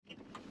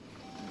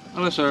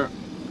Hello, sir.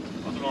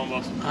 How's it going,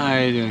 boss? How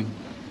are you doing?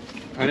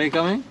 Are they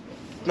coming?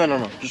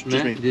 No. Just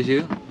me. Did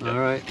you? Yeah. All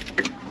right.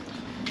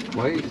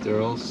 Wave.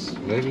 They're all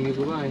waving you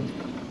goodbye.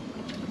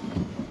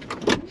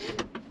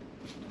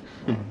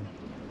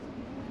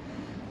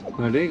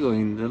 Where are they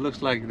going? It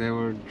looks like they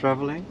were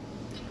traveling.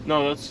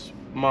 No, that's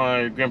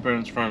my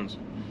grandparents' friends.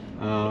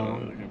 Oh,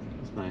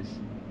 that's nice.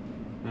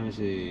 Let me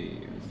see.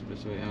 Is the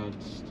best way out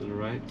to the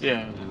right?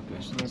 Yeah.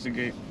 Okay. So that's the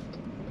gate.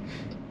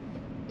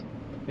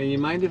 Hey, you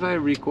mind if I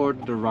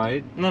record the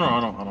ride? No,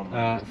 I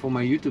don't. For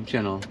my YouTube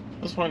channel.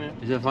 That's fine, yeah.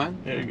 Is that fine?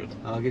 Yeah, you're good.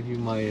 I'll give you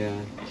my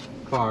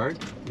card,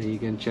 then you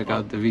can check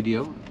out the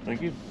video.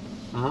 Thank you.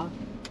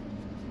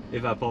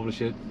 If I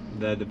publish it,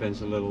 that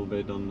depends a little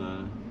bit on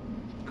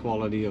the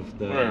quality of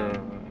the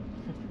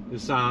the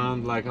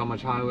sound, like how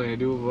much highway I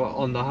do.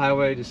 On the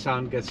highway, the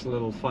sound gets a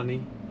little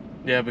funny.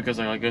 Yeah, because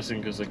I guess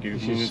because like you're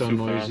moving so too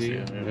noisy.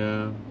 fast.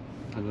 Yeah.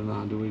 I don't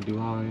know. Do we do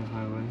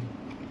highway?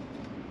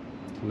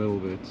 A little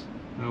bit.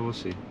 We'll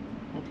see.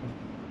 Okay.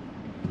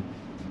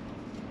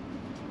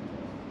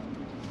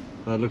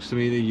 But it looks to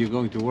me that you're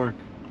going to work.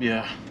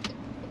 Yeah.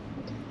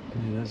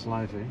 Yeah, that's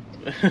life, eh?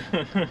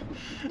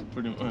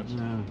 Pretty much.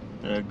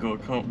 Yeah.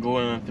 Go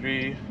in at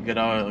 3, get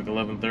out at like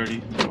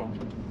 11:30. So.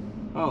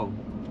 Oh,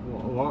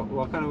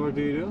 what kind of work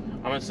do you do?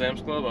 I'm at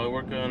Sam's Club. I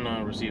work on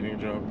a receiving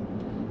job.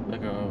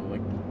 Like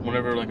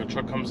whenever like a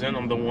truck comes in,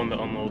 I'm the one that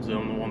unloads it.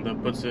 I'm the one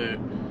that puts it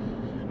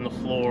in the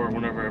floor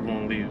whenever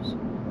everyone leaves.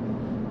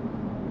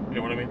 You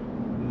know what I mean?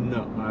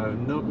 No, I have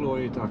no clue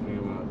what you're talking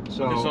about.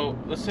 So, okay, so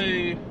let's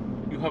say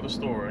you have a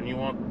store and you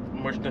want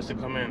merchandise to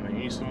come in and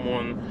you need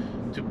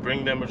someone to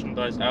bring that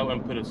merchandise out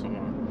and put it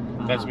somewhere.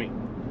 That's me.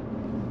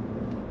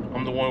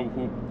 I'm the one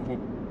who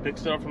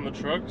picks it up from the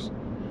trucks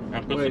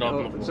and puts it up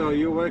on the floor. So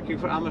you're working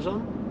for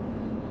Amazon?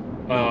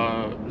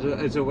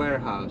 It's a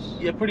warehouse.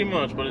 Yeah, pretty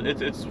much, but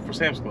it's for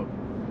Sam's Club.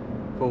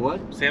 For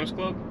what? Sam's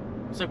Club?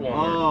 It's like Walmart.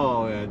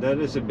 Oh yeah, that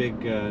is a big.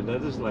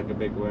 That is like a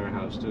big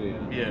warehouse too.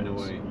 Yeah. In a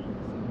way.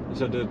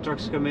 So the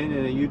trucks come in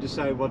and then you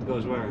decide what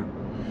goes where.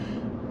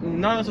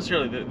 Not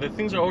necessarily. The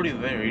things are already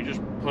there. You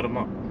just put them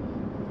up.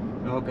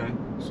 Okay.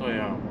 So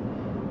yeah.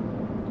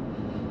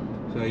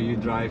 So you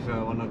drive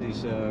one of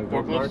these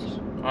go-karts?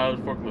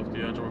 Forklift.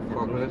 Yeah, I drive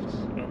forklifts.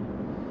 Yeah.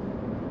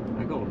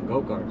 I call them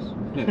go-karts.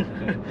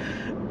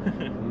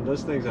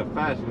 Those things are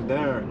fast, but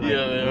they're like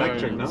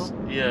electric, no?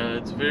 Yeah,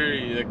 it's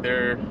very like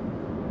they're.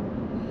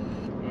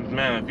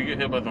 Man, if you get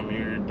hit by them,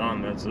 you're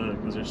done. That's it,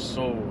 because they're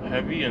so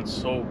heavy and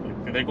so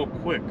they go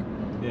quick.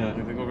 Yeah.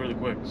 Like, they go really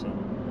quick. So.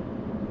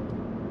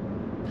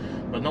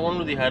 But no one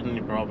really had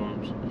any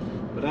problems.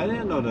 But I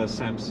didn't know that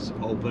Sam's is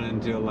open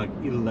until like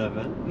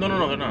 11.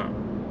 No, they're not.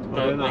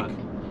 Oh, they're not.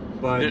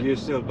 But you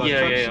still. But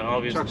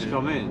obviously. Trucks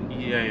come in.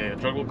 Yeah.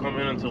 Truck will come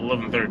in until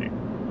 11:30.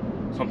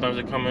 Sometimes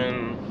they come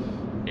in.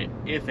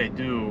 If they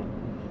do,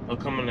 they'll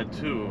come in at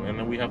 2, and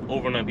then we have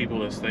overnight people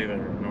that stay there.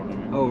 You know what I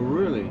mean? Oh,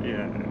 really?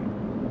 Yeah.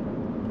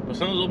 But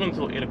Sam's open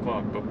until 8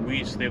 o'clock, but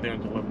we stay there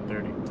until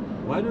 11:30.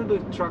 Why do the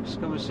trucks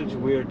come at such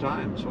weird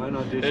times? Why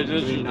not just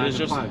between 9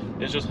 and 5?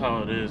 It's just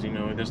how it is, you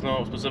know. There's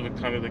no specific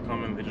time that they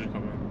come in. They just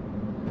come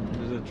in.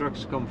 Because the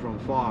trucks come from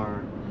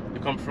far. They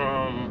come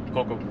from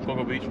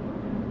Cocoa Beach,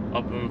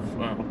 up in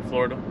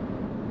Florida.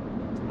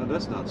 Oh,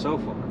 that's not so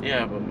far.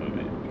 Yeah, but you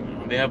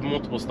know, they have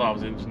multiple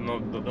stops. They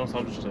don't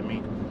stop just at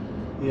me.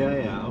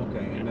 Yeah,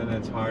 okay. And then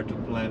it's hard to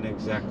plan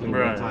exactly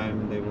what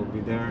time they will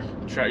be there.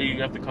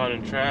 You have to count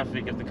in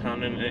traffic. You have to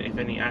count in if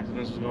any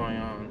accidents is going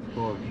on. Of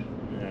course.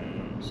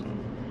 Yeah, so.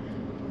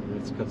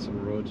 Let's cut some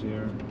roads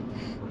here.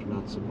 We're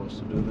not supposed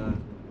to do that.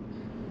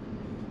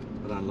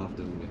 But I love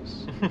doing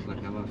this.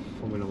 Like I'm a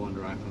Formula 1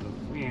 driver.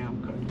 Yeah,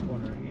 I'm cutting the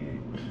corner.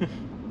 Yeah.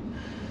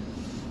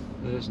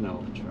 There's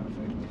no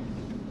traffic.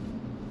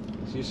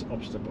 It's just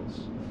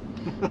obstacles.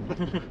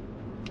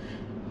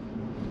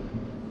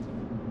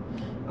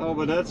 Oh,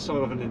 but that's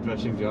sort of an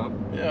interesting job.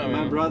 Yeah,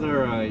 my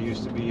brother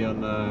used to be on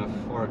the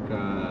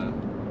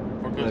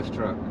forklift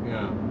truck.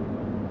 Yeah.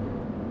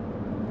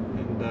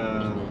 And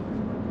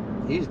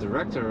he's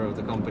director of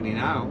the company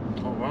now.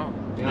 Oh wow.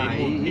 Yeah,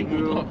 he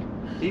grew up.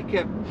 He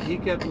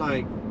kept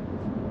like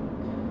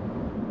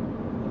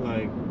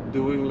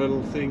doing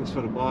little things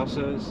for the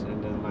bosses,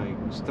 and then like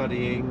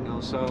studying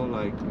also.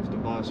 Like if the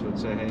boss would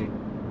say, hey,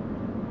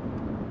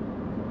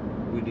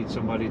 we need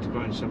somebody to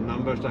crunch some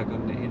numbers, like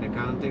in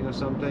accounting or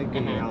something,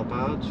 can you help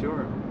out?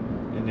 Sure.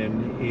 And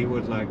then he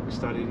would like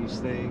study these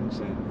things,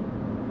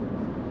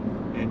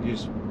 and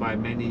just by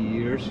many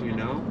years, you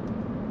know,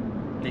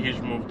 he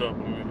just moved up.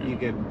 You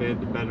get better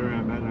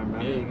and better and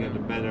better. You get the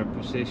better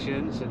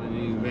positions, and then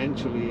you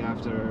eventually,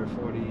 after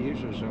 40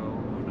 years or so,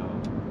 or no,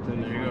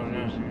 35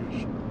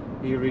 years,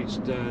 he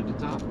reached the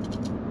top.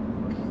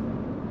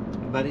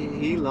 But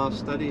he loves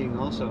studying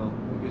also,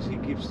 because he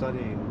keeps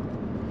studying.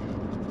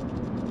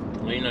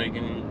 Well, you know,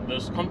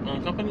 there's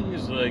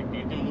companies like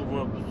you can move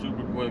up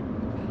super quick.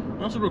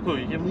 Not super quick,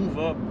 you can move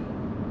up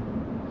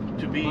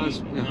to be,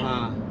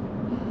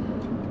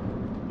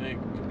 they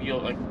could be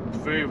like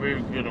very,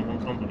 very good at one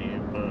company,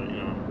 but you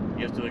know,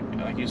 you have to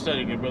like you said,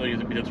 you have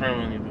to be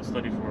determined, you have to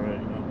study for it,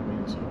 you know.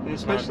 So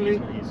it's especially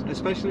not easy.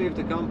 especially if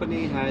the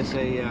company has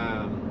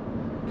a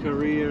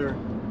career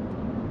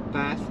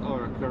path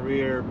or a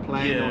career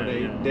plan,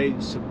 or they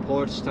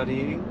support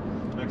studying.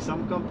 Like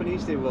some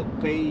companies, they will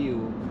pay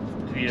you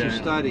to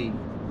study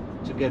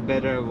to get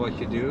better at what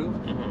you do,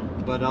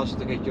 but also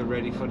to get you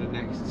ready for the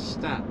next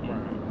step.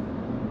 Right.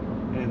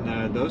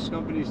 And those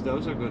companies,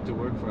 those are good to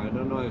work for. I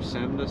don't know if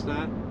Sam does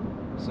that.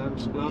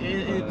 Sam's Club.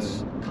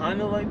 It's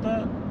kind of like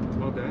that.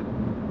 Okay.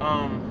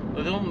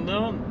 They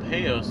don't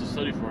pay us to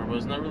study for it, but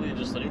it's not really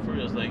just studying for it.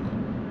 It's like,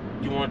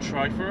 you want to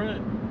try for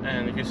it,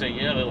 and if you say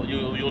yeah,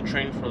 you'll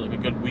train for like a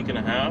good week and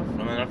a half, and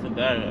then after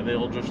that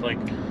they'll just like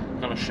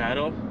kind of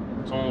shadow.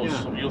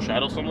 You'll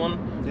shadow someone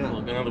for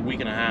like another week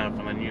and a half,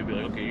 and then you'll be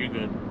like, okay, you're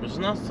good. But it's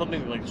not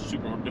something like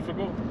super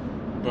difficult,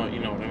 but you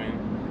know what I mean.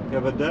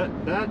 Yeah, but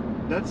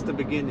that's the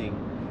beginning,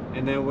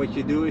 and then what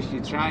you do is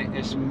you try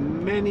as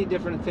many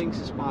different things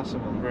as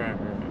possible. Right.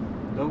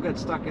 Don't get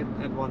stuck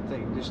at one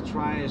thing. Just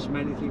try as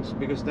many things,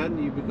 because then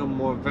you become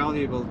more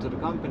valuable to the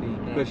company,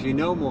 because you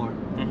know more.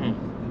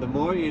 The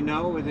more you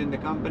know within the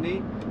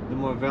company, the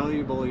more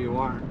valuable you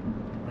are.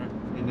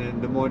 And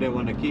then the more they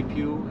want to keep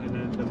you, and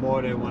then the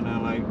more they want to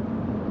like,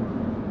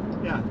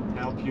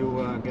 help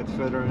you get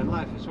further in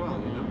life as well,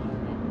 you know.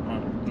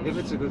 If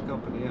it's a good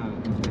company,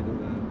 if they do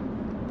that.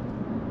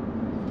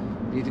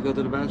 Need to go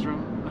to the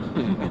bathroom?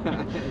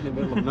 In the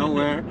middle of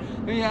nowhere.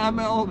 Yeah, it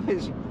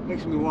always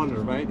makes me wonder,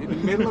 right? In the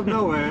middle of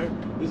nowhere,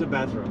 there's a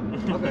bathroom.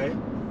 Okay.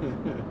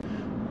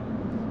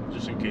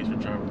 Just in case you're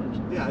travelers.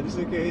 Yeah, just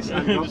in case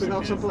I'm dropping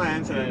off some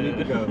plants and I need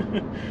to go.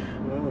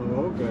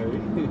 Oh, okay.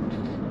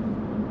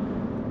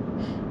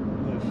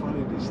 Yeah,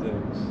 funny these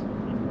days.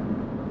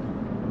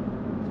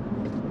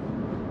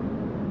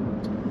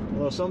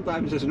 Well,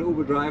 sometimes as an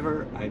Uber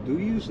driver, I do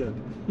use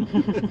them.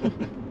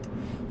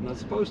 I'm not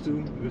supposed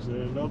to, because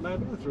they're not my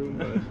bathroom,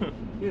 but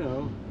you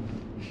know,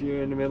 if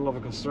you're in the middle of a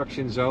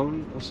construction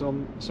zone or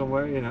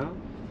somewhere, you know,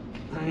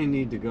 I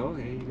need to go.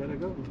 Hey, you gotta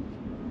go.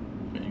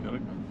 Yeah, you gotta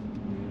go.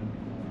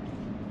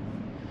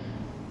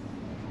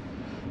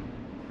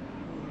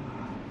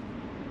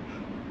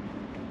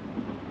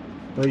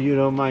 But you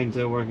don't mind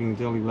working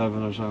until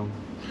 11 or so?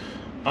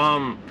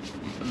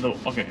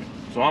 Okay,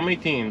 so I'm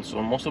 18,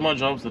 so most of my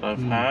jobs that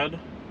I've had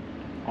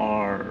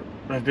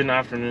have been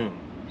afternoon.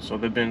 So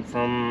they've been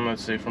from,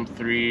 let's say, from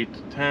 3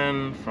 to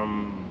 10,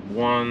 from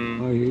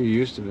 1. Oh, you're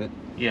used to it.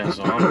 Yeah,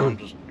 so I'm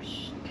just...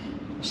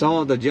 Some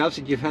of the jobs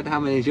that you've had, how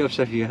many jobs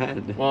have you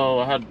had? Well,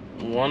 I had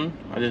one.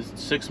 I did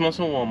 6 months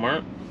in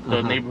Walmart,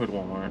 the neighborhood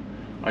Walmart.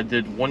 I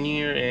did 1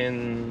 year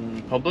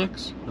in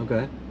Publix.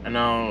 Okay. And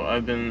now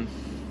I've been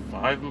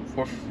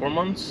 4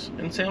 months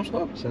in Sam's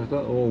Club. Sam's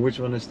Club? Oh, which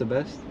one is the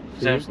best?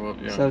 Sam's Club,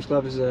 yeah. Sam's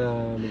Club is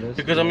the best?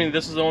 Because, I mean,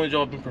 this is the only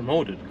job I've been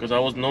promoted. Because I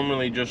was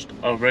normally just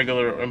a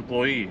regular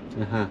employee.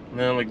 And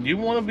then, like, do you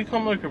want to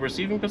become, like, a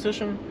receiving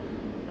position?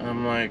 And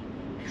I'm like,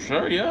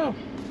 sure, yeah.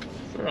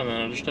 Sure, and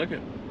then I just took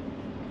it.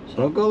 So.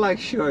 Don't go like,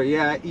 sure,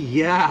 yeah.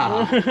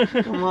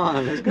 Come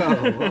on, let's go.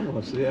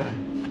 Almost, yeah.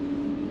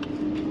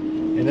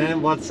 And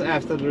then what's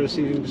after the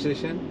receiving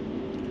position?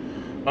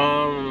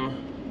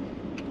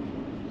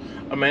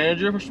 A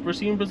manager for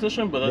receiving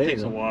position, but that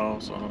takes a while,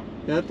 so.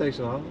 Yeah, that takes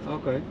a while.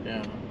 Okay.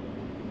 Yeah.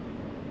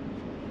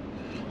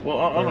 Well,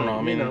 I don't know.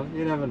 I mean,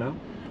 you never know.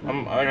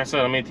 Like I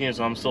said, I'm 18,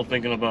 so I'm still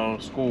thinking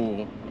about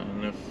school.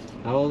 And if.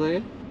 How old are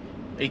you?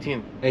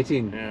 18.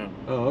 18. Yeah.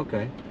 Oh,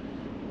 okay.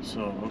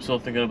 So I'm still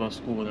thinking about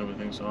school and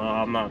everything. So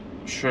I'm not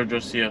sure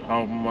just yet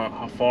how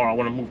far I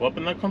want to move up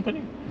in that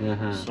company.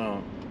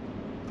 So.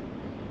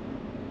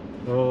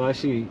 Oh, I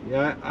see.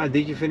 Yeah.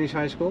 Did you finish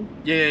high school?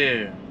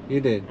 Yeah.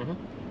 You did.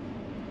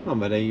 Oh,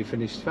 but then you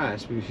finished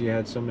fast because you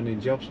had so many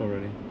jobs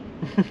already.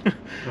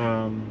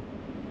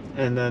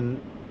 And then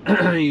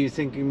you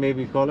thinking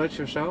maybe college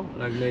or so,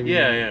 like maybe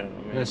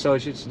an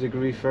associate's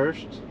degree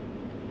first.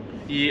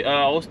 Yeah,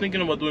 I was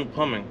thinking about doing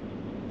plumbing.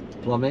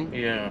 Plumbing?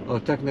 Yeah. Oh,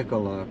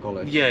 technical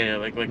college. Yeah,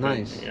 like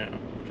nice.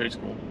 Trade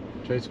school.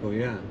 Trade school,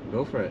 yeah.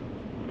 Go for it.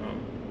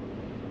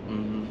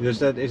 Is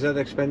that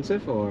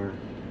expensive or?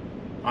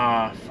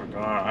 I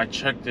forgot. I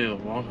checked it a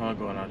long time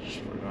ago and I just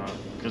forgot.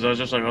 Because I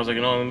was like,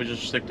 you know, let me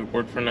just stick to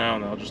work for now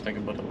and I'll just think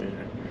about it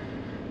later.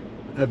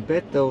 I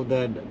bet though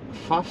that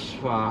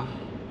FAFSA,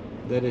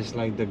 that is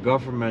like the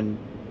government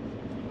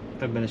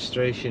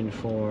administration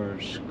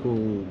for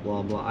school,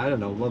 blah blah. I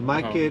don't know. But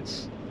my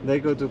kids, they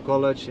go to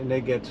college and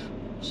they get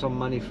some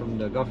money from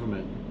the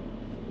government.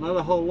 Not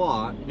a whole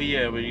lot. But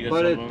you get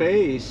but it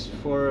pays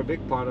for a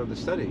big part of the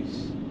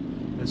studies.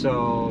 And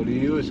so the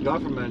US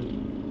government,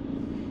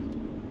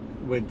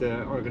 with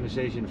the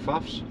organization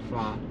FAFSA,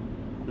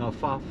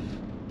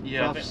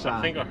 yeah, FAFSA,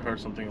 I think I heard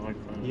something like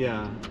that.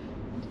 Yeah,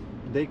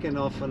 they can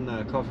often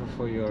cover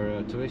for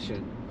your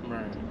tuition.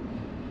 Right.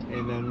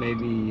 And then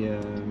maybe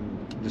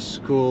the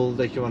school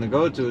that you want to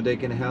go to, they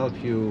can help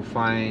you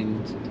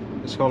find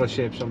a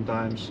scholarship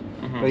sometimes.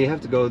 But you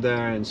have to go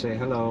there and say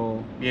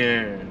hello.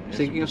 Yeah.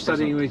 Thinking of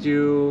studying with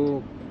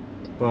you,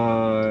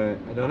 but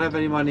I don't have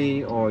any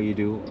money, or you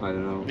do, I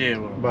don't know. Yeah.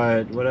 Well.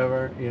 But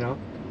whatever, you know.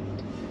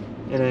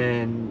 And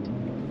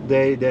then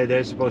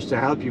they're supposed to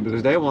help you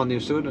because they want new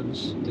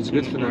students. It's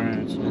good for them,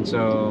 Right. and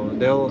so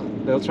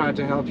they'll try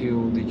to help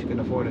you that you can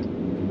afford it.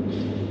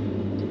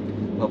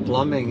 Well,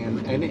 plumbing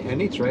and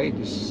any trade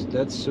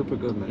that's super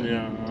good, man.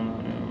 Yeah, I know,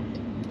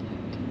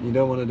 You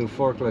don't want to do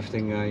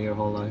forklifting your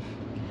whole life.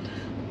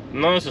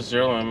 not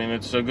necessarily. I mean,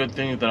 it's a good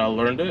thing that I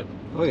learned it.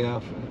 Oh yeah.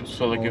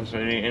 So like if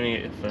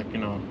like, you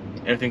know,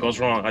 anything goes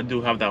wrong, I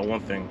do have that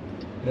one thing.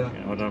 Yeah. You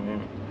know what I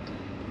mean?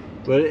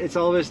 But it's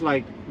always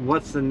like,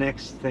 what's the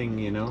next thing,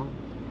 you know?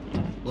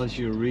 Once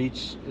you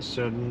reach a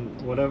certain,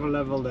 whatever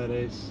level that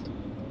is,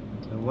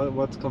 and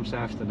what comes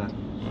after that?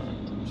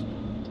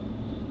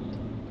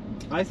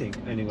 I think,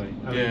 anyway.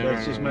 I mean,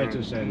 that's just my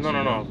 2 cents. No,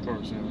 of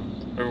course.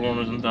 Yeah. Everyone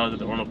is entitled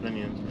to their own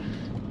opinions.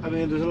 I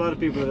mean, there's a lot of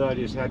people that are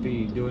just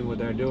happy doing what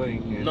they're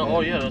doing. And No, then,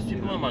 oh yeah, there's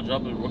people in my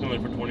job that are working there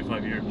for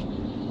 25 years.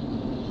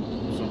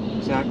 So.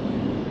 Exactly.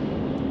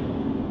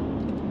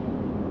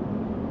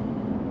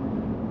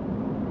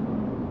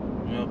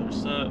 Yeah, they're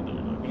set. They're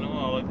like, you know,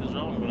 I like this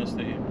job, I'm gonna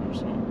stay here.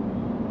 So.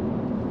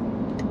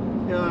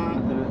 Yeah,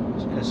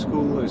 and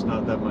school is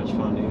not that much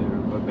fun either.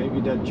 But maybe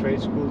that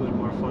trade school is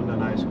more fun than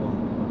high school.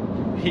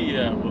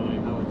 Yeah, well,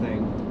 I would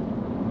think.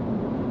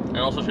 and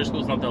also trade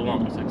school is not that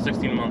long. It's like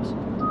 16 months. So.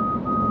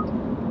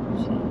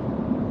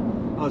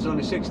 Oh, it's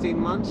only 16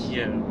 months?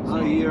 Yeah. Oh,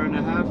 a year and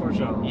a half or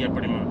so? Yeah,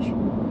 pretty much.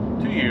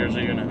 2 years,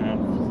 a year and a half.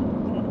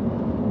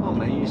 Oh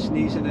man, you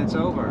sneeze and it's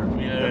over.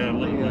 Yeah,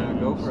 Definitely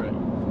go for it.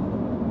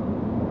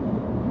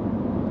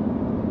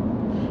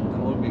 That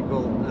would be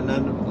cool. And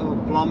then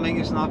plumbing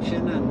is an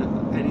option,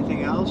 and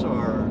anything else,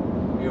 or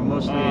you're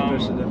mostly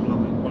interested in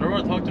plumbing? Whenever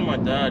I talked to my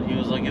dad, he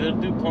was like, either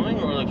do plumbing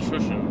or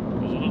electrician,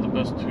 because those are the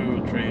best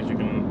 2 trades you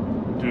can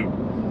do.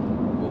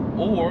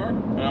 Or,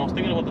 and I was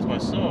thinking about this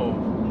myself,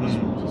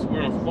 since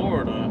we're in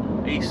Florida,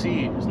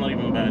 AC is not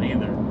even bad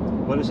either.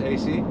 What is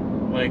AC?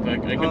 Like air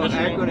conditioning.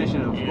 Air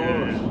conditioning, of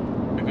course.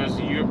 Because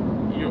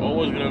you're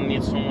always gonna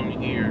need someone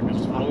here,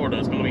 because Florida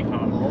is gonna be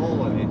hot.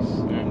 Always.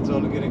 Yeah. It's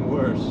only getting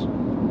worse.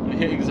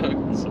 Yeah,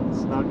 exactly. So,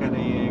 It's not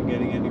getting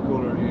any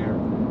cooler here.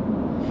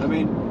 I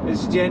mean,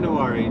 it's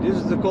January. This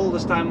is the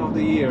coldest time of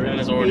the year. And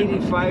It's it's already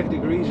 85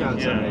 degrees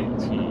outside.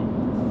 yeah.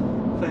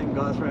 Thank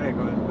God for air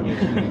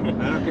conditioning.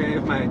 I don't care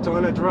if my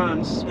toilet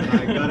runs, but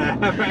I gotta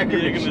have air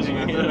conditioning.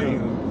 I'm telling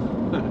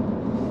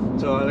you.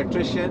 So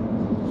electrician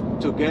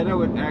together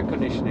with air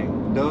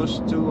conditioning, those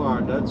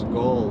 2 that's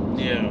gold.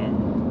 Yeah.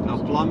 Now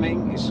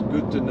plumbing is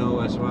good to know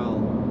as well.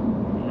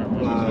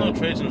 There's no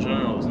trades in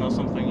general. It's not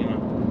something, you know.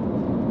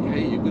 Yeah,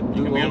 you could do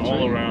You can be all an 3.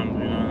 all around,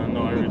 you know,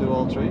 know You could everything. do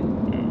all 3. Yeah.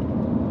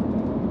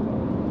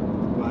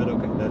 But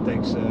okay, that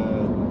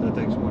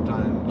takes more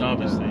time.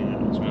 Obviously,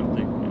 yeah, it's gonna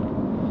take. Yeah.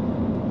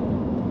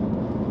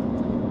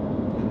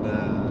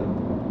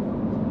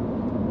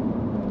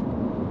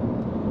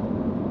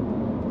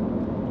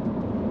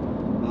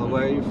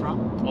 Where are you from?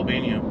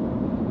 Albania.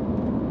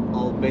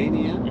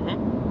 Albania?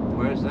 Mm-hmm.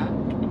 Where is that?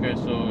 Okay,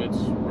 so it's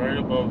right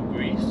above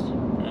Greece.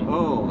 And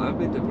Oh, I've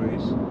been to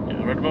Greece.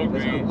 yeah, right above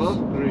It's Greece.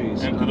 above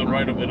Greece. And to the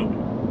right of Italy.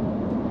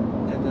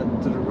 And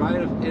then to the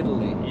right of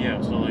Italy. Yeah,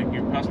 so like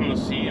you're passing the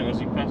sea, and as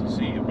you pass the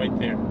sea, you're right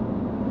there.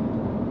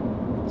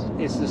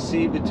 It's the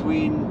sea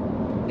between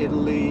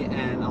Italy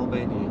and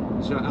Albania.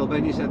 So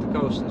Albania's at the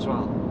coast as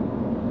well.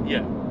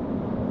 Yeah.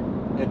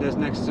 And that's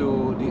next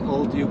to the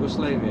old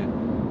Yugoslavia.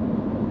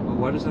 Well,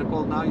 what is that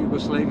called now?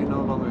 Yugoslavia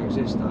no longer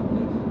exists, I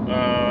believe.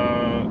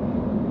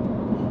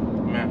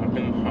 Man,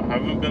 I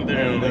haven't been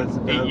there in like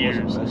 8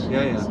 years.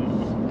 Yeah, yeah. So,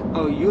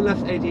 Oh, you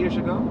left 8 years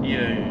ago?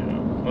 yeah.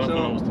 Well, So-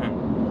 when I was 10.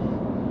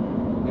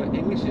 Your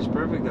English is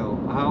perfect though.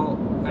 How?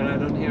 And I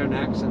don't hear an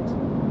accent.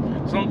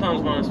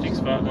 Sometimes when I speak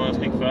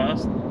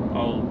fast,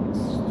 I'll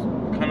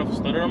kind of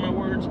stutter on my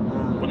words,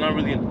 but not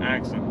really an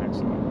accent.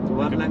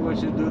 What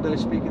language do they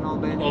speak in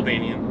Albania?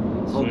 Albanian.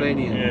 So,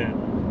 Albanian. Yeah.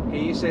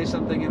 Can you say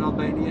something in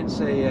Albanian?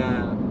 Say,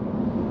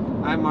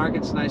 hi Mark,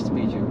 it's nice to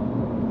meet you.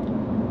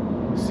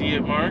 Si e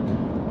Mark,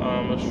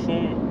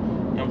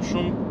 jam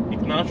shumë I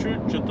kënaqur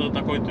që të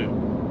takoj ty.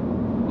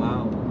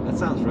 Wow, that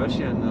sounds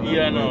Russian.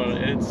 Yeah, no,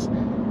 it's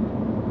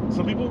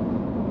some people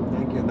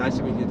Thank you, nice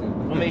to meet you too.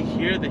 when they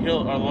hear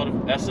a lot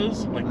of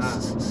S's, like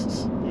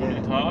when yeah.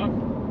 they talk,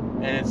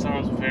 and it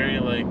sounds very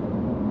like,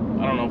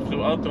 I don't know,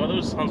 to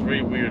others it sounds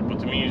very weird, but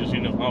to me it's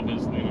just,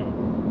 obvious,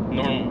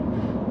 normal.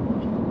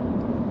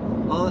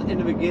 Well, in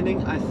the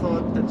beginning I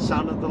thought it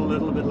sounded a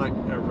little bit like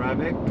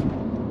Arabic,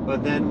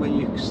 but then when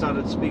you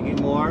started speaking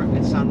more,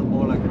 it sounded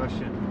more like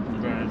Russian.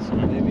 Right. So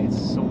Maybe it's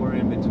somewhere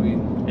in between.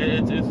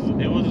 it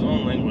was his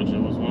own language.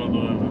 It was one of the.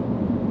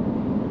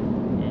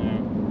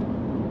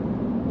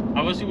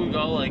 Obviously, we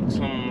got like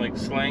some like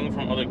slang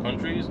from other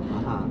countries,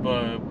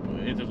 but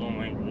it's his own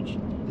language.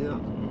 Yeah,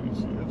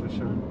 yeah, for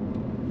sure.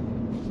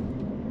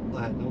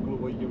 I had no clue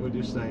what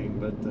you're saying,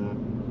 but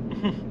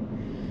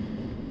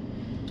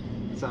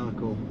it sounded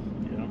cool.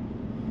 Yeah.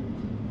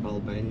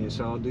 Albania.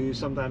 So, do you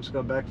sometimes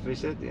go back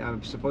visit? I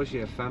suppose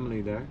you have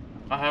family there.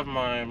 I have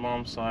my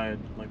mom's side,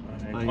 like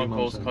my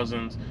uncles,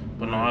 cousins,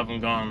 but no, I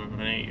haven't gone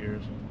in 8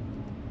 years.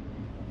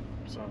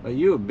 So. But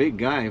you're a big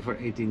guy for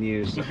 18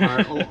 years.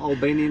 Are all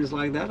Albanians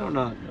like that or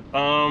not?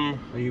 Are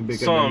you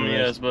bigger Some, than the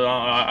yes, rest? but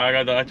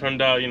I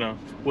turned out,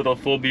 with a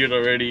full beard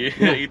already,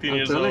 Yeah, 18 I'm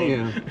years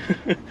telling old.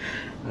 you.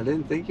 I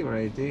didn't think you were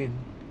 18.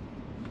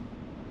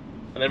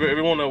 And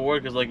everyone at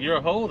work is like, "You're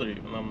how old are you?"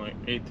 And I'm like,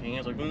 18.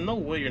 It's like, "No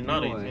way, you're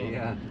not No 18." way,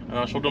 yeah. And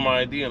I showed them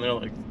my ID, and they're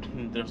like,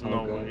 "There's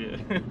no Okay.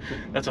 way."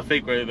 That's a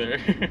fake right there.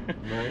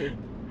 Right?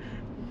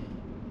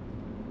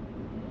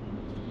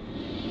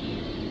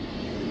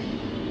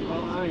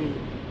 Well, I mean,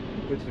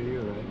 good for you,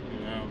 right?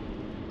 Yeah.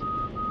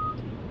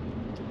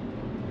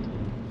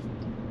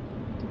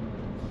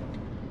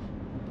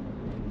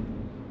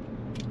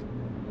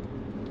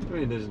 I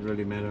mean, it doesn't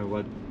really matter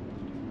what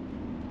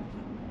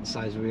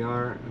size we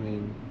are. I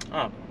mean,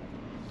 Oh.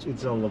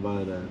 it's all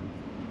about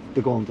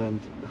the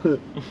content. What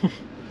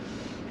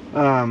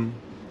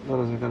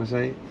was I gonna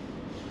say?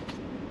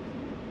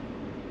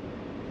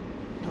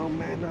 Oh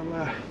man, I'm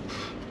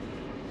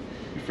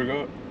You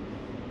forgot?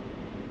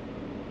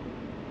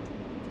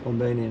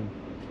 Albanian.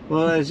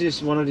 Well, it's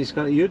just one of these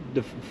kind. You're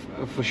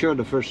for sure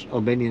the first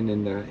Albanian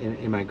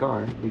in my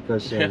car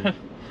because yeah,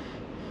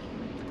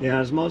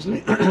 it's mostly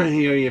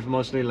here. You have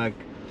mostly like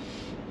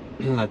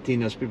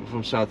Latinos, people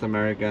from South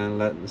America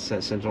and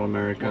Central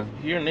America.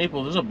 Well, here in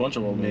Naples, there's a bunch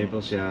of Albanians.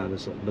 Naples, yeah,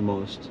 that's the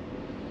most.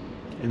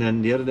 And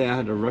then the other day I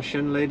had a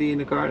Russian lady in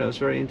the car. That was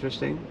very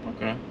interesting.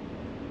 Okay.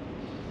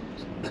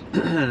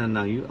 And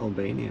now you,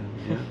 Albania.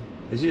 Yeah,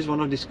 it's just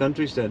one of these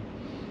countries that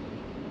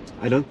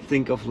I don't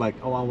think of like,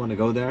 oh, I want to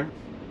go there.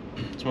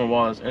 It's more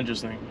wild. It's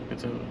interesting. I could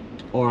tell.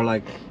 Or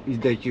like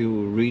that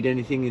you read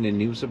anything in the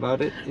news about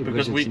it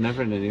because it's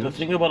never in the news. The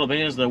thing about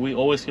Albania is that we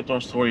always kept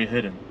our story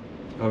hidden.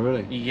 Oh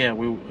really? Yeah,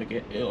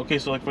 okay.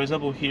 So like for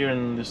example, here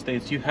in the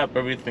States, you have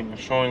everything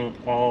showing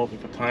all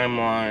like the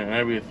timeline and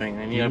everything,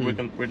 and you have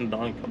written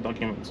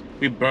documents.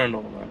 We burned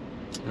all that.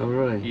 Oh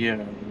really?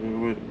 Yeah.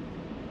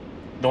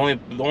 The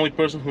only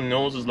person who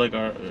knows is like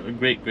our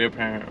great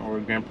grandparent or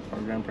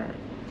grandparent.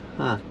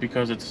 Huh.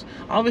 Because it's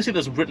obviously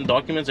there's written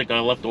documents that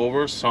got left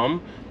over,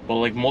 some, but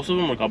like most of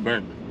them got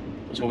burned.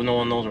 So no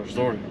one knows our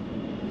story.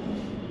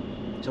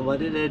 So why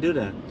did they do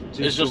that?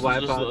 It's just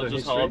wipe out how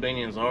history?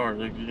 Albanians are.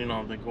 Like, they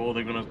go,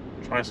 they're gonna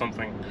try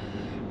something,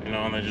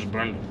 and they just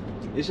burn it.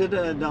 Is it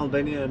the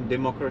Albanian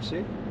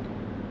democracy?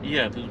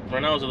 Yeah,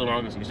 right now it's a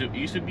democracy. It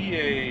used to be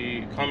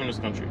a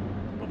communist country.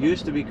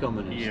 Used to be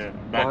communist. Yeah,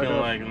 back in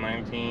like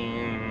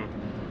 19.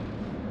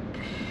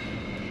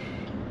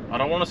 I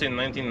don't want to say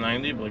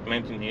 1990, but like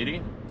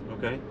 1980.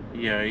 Okay.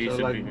 Yeah, it used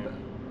to be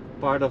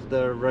part of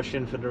the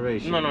Russian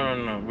Federation.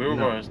 No. We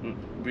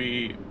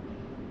were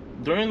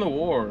during the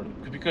war,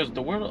 because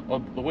the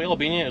way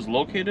Albania is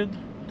located,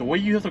 the way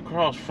you have to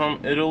cross from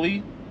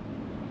Italy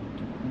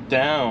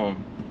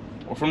down,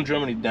 or from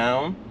Germany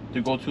down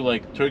to go to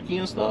like Turkey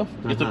and stuff,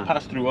 you have to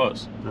pass through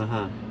us.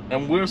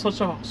 And we're so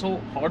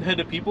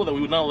hard-headed people that we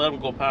would not let them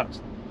go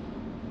past.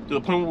 To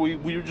the point where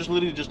we were just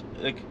literally just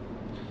like,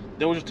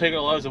 they would just take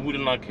our lives and we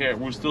did not care.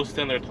 We would still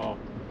stand there tall.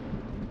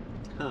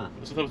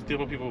 That's the type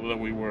of people that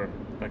we were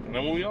back then.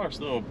 And we are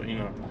still, but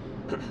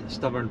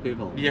Stubborn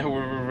people. Yeah,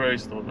 we're very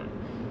stubborn.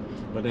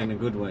 But in a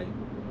good way.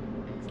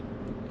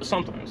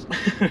 Sometimes.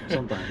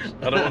 Sometimes.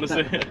 I don't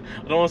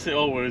want to say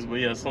always, but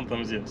yeah,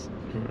 sometimes yes.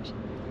 Of course.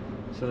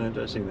 So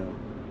interesting though.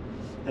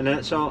 And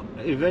then, so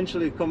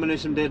eventually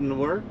communism didn't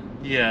work.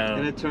 Yeah.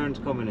 And it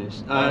turned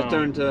communist.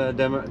 Turned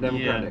democratic.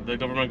 Yeah, the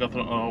government got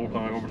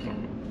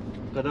overthrown.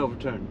 Got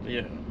overturned.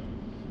 Yeah.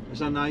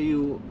 So now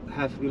you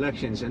have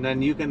elections, and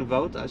then you can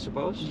vote, I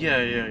suppose. Yeah.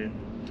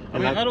 I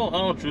mean, I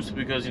don't choose it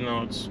because I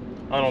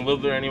don't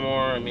live there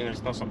anymore. I mean,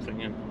 it's not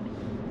something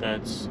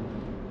that's.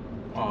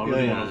 Oh, I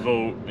really want to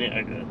vote. Yeah,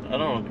 I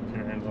don't really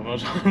care that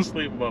much,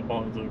 honestly, about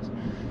politics.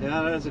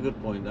 Yeah, that's a good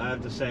point. I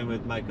have the same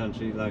with my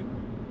country. Like,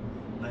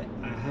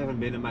 I haven't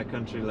been in my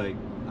country. Like,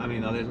 I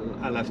mean,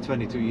 I left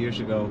 22 years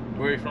ago.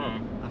 Where are you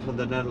from? I'm from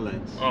the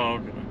Netherlands. Oh,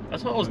 okay.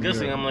 That's what I was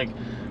guessing. Europe. I'm like,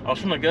 I was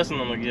trying to guess,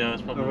 and I'm like, yeah,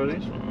 it's probably. Oh, really?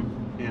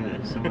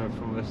 Yeah, somewhere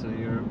from Western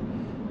Europe.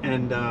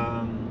 And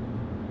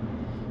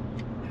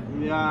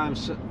yeah,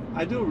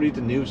 I do read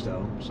the news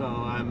though, so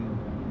I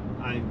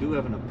do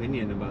have an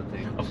opinion about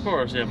things. Of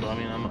course, yeah, but I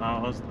mean,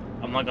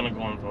 I'm not gonna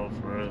go and vote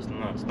for it.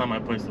 It's not my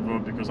place to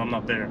vote because I'm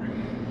not there.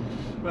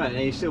 Right,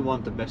 and you still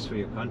want the best for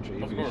your country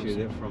Of because course. you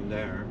live from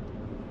there.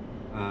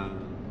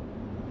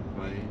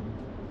 Right.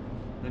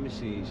 Let me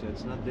see. So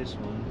it's not this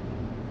one.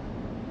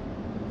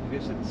 I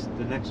guess it's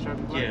the next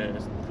traffic light. Yeah,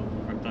 it's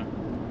right there.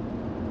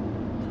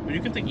 But you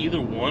can take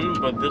either one,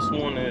 but this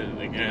one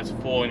it's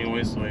full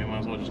anyway, so you might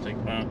as well just take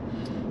that.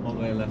 All the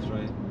way left,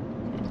 right?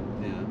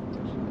 Yeah.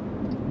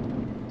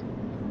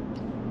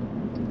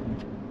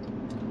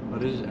 Oh,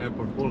 this is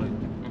airport pooling.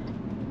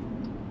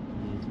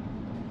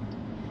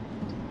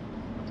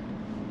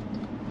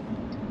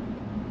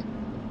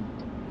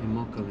 In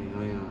Mokkali,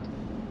 oh yeah.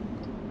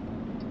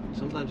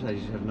 Sometimes I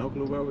just have no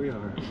clue where we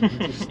are.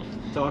 Just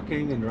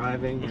talking and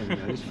driving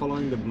and just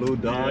following the blue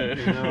dot,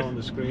 Yeah. on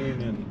the screen,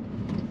 and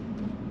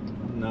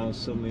now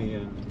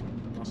suddenly.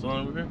 Also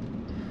over here.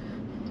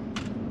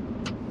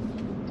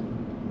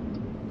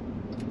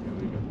 Here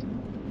we go.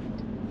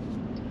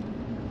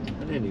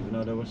 I didn't even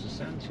know there was a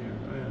sense here.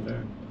 Oh yeah,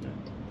 there. Yeah.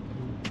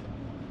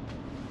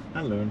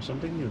 I learned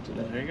something new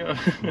today. There you go.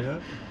 Yeah.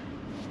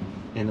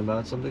 And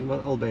about something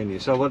about Albania.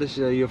 So what is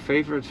your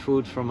favorite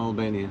food from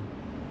Albania?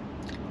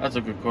 That's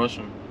a good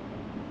question.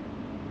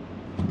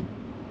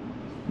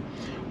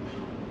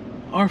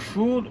 Our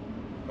food,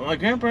 my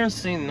grandparents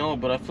say no,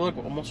 but I feel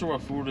like most of our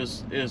food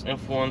is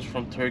influenced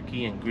from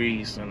Turkey and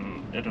Greece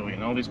and Italy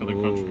and all these other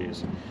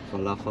countries.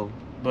 Falafel.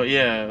 But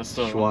yeah,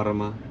 so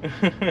Shawarma.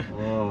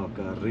 Oh,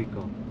 qué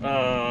rico.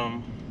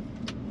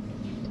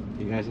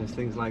 You guys have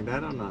things like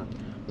that or not?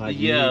 Like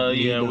meat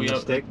on a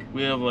stick?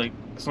 We have like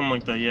something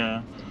like that.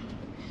 Yeah.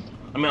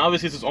 I mean,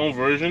 obviously it's its own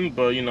version,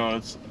 but you know,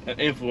 it's an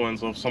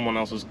influence of someone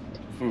else's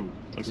food,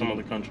 like some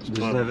other countries.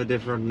 Does it have a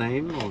different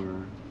name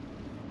or?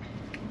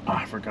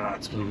 I forgot.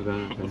 It's You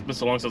forgot, okay. It's been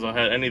so long since I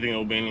had anything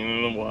Albanian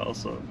in a while.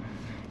 So.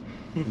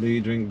 Do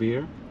you drink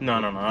beer? No.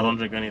 I don't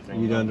drink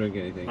anything. You don't drink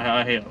anything?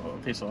 I hate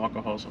the taste of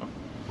alcohol. So.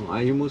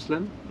 Are you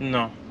Muslim?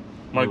 No.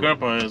 My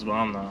grandpa is, but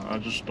I'm not. I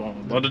just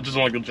don't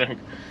like to drink.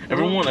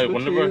 Everyone, like,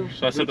 whenever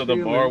I sit at the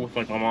bar with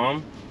like my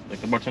mom,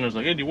 like the bartender's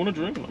like, "Hey, do you want to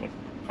drink?" And I'm like,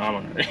 "I'm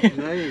alright."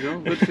 There you go.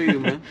 Good for you,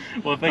 man.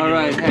 Well, thank you.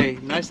 Alright, Man. hey,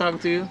 nice talking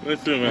to you.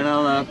 Nice too, man. And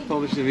I'll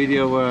publish the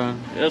video Yeah,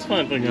 that's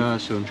fine. Thank you.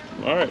 soon.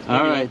 Alright.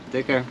 Alright,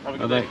 take care. Have a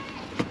good Bye-bye. day.